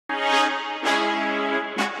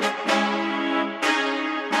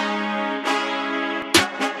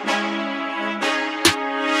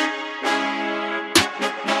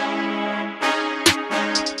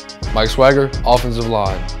Mike Swagger, offensive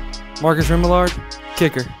line. Marcus Remillard,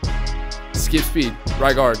 kicker. Skip Speed,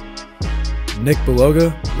 right guard. Nick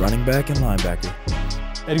Beloga, running back and linebacker.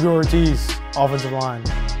 Edgar Ortiz, offensive line.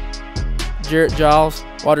 Jarrett Giles,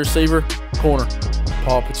 wide receiver, corner.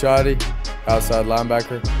 Paul Picciotti, outside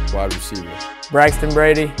linebacker, wide receiver. Braxton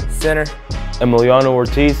Brady, center. Emiliano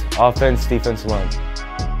Ortiz, offense, defensive line.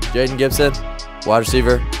 Jaden Gibson, wide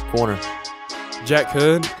receiver, corner. Jack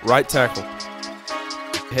Hood, right tackle.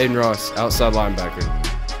 Hayden Ross, outside linebacker.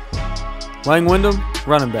 Lang Wyndham,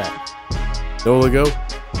 running back. Noah Go,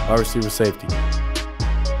 wide receiver, safety.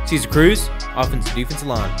 Caesar Cruz, offensive defensive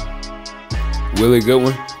line. Willie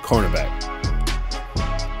Goodwin, cornerback.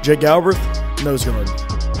 Jake Galbraith, nose guard.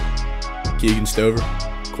 Keegan Stover,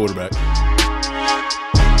 quarterback.